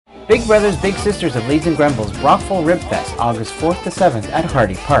Big Brothers Big Sisters of Leeds and Grenville's Brockville Rib Fest, August 4th to 7th at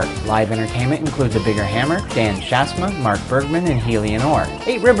Hardy Park. Live entertainment includes a Bigger Hammer, Dan Shasma, Mark Bergman, and Healy and Orr.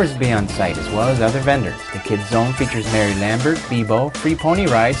 8 Ribbers will be on site, as well as other vendors. The Kids Zone features Mary Lambert, Bebo, free pony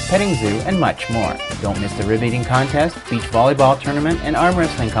rides, petting zoo, and much more. Don't miss the rib eating contest, beach volleyball tournament, and arm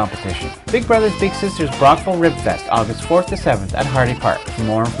wrestling competition. Big Brothers Big Sisters Brockville Rib Fest, August 4th to 7th at Hardy Park. For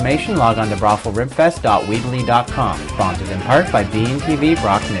more information, log on to brockvilleribfest.weebly.com. Sponsored in part by B&TV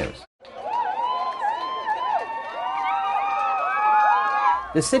Brock News.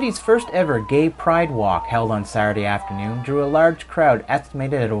 The city's first ever Gay Pride Walk, held on Saturday afternoon, drew a large crowd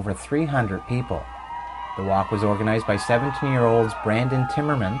estimated at over 300 people. The walk was organized by 17-year-olds Brandon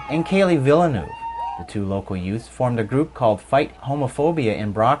Timmerman and Kaylee Villeneuve. The two local youths formed a group called Fight Homophobia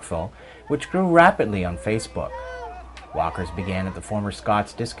in Brockville, which grew rapidly on Facebook. Walkers began at the former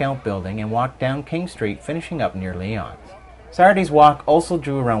Scott's Discount Building and walked down King Street, finishing up near Leon's. Saturday's walk also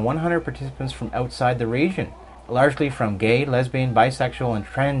drew around 100 participants from outside the region, largely from gay, lesbian, bisexual, and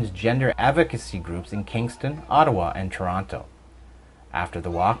transgender advocacy groups in Kingston, Ottawa, and Toronto. After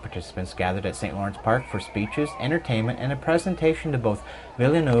the walk, participants gathered at St. Lawrence Park for speeches, entertainment, and a presentation to both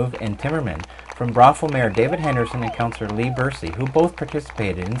Villeneuve and Timmerman from Brockville Mayor David Henderson and Councillor Lee Bursey, who both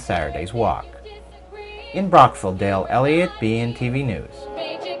participated in Saturday's walk. In Brockville, Dale Elliott, B&TV News.